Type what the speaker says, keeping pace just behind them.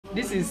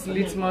This is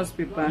litmus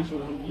paper.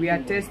 We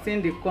are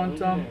testing the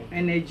quantum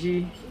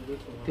energy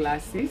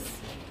glasses,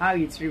 how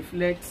it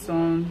reflects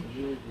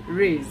sun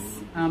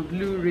rays and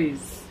blue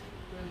rays,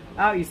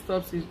 how it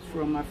stops it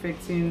from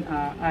affecting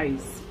our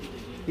eyes.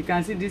 You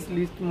can see this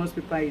litmus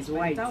paper is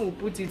white. By the time we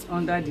put it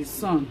under the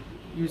sun,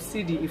 you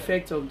see the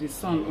effect of the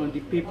sun on the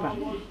paper.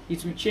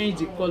 It will change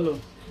the color.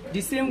 The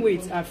same way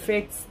it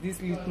affects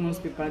this litmus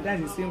paper,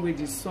 that's the same way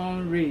the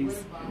sun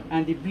rays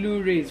and the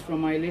blue rays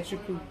from our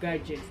electrical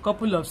gadgets.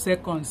 Couple of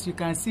seconds, you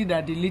can see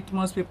that the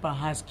litmus paper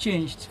has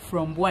changed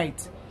from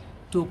white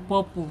to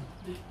purple.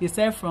 It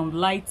started from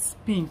light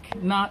pink,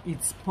 now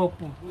it's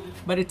purple.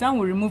 By the time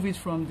we remove it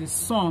from the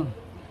sun,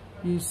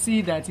 you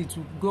see that it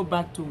will go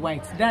back to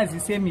white. That's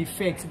the same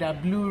effect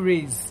that blue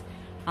rays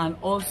and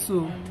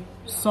also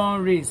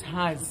sun rays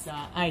has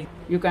our eye.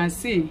 You can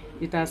see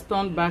it has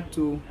turned back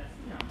to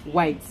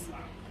white,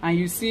 and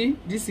you see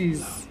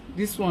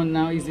this one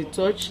now is a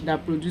torch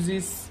that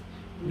produces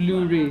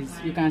blue rays.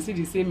 You can see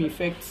the same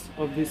effect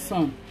of the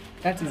sun.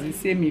 That is the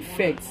same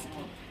effect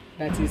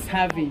that is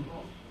having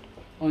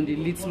on the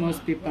litmus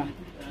paper.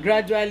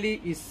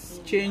 Gradually it's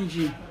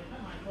changing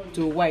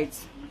to white.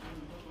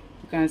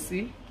 You can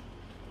see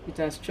it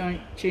has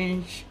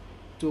changed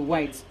to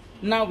white.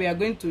 Now we are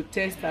going to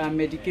test our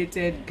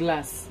medicated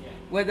glass,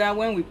 whether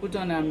when we put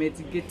on our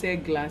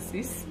medicated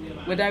glasses,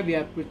 whether we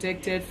are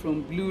protected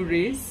from blue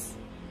rays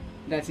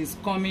that is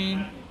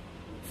coming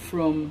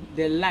from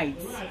the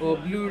lights, or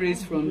blue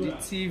rays from the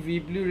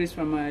TV, blue rays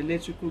from our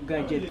electrical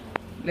gadget.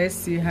 Let's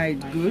see how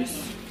it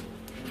goes.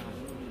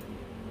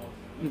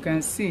 You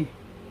can see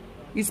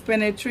it's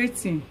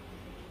penetrating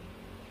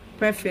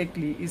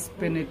perfectly. It's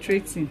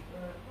penetrating.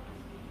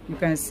 You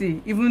can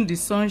see even the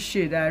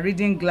sunshade, our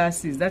reading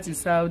glasses, that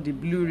is how the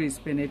blue rays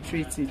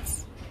penetrate it.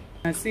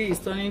 You can see it's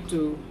turning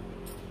to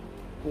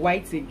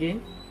white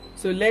again.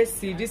 So let's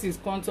see, this is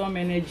quantum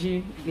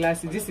energy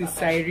glasses. This is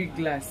Cyric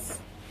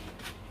glass.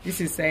 This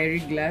is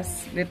Cyric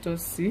glass. Let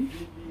us see.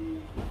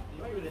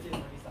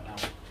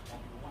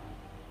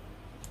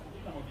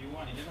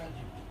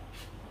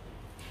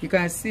 You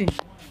can see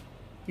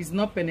it's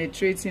not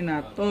penetrating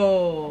at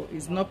all.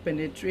 It's not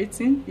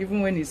penetrating.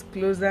 Even when it's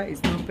closer,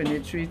 it's not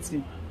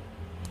penetrating.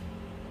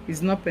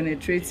 It's not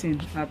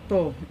penetrating at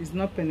all. It's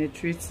not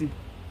penetrating.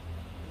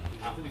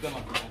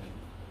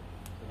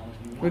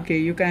 Okay,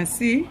 you can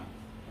see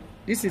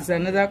this is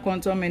another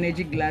quantum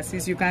energy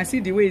glasses. You can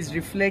see the way it's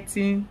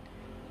reflecting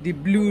the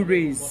blue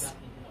rays,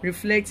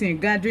 reflecting,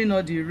 gathering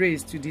all the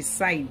rays to the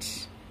side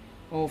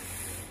of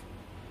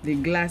the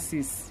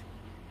glasses.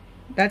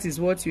 That is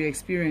what you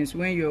experience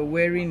when you're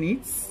wearing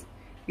it.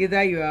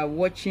 Either you are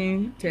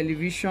watching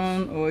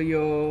television or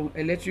your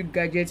electric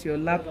gadget, your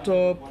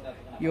laptop,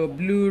 your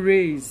blue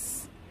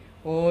rays,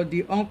 or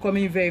the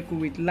oncoming vehicle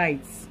with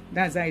lights.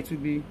 That's how it will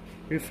be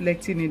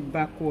reflecting it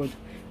backward.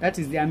 That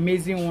is the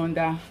amazing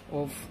wonder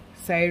of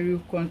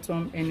Cyric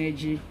quantum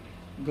energy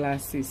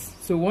glasses.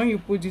 So when you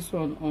put this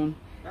one on,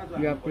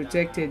 you are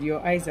protected. Your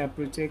eyes are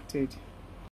protected.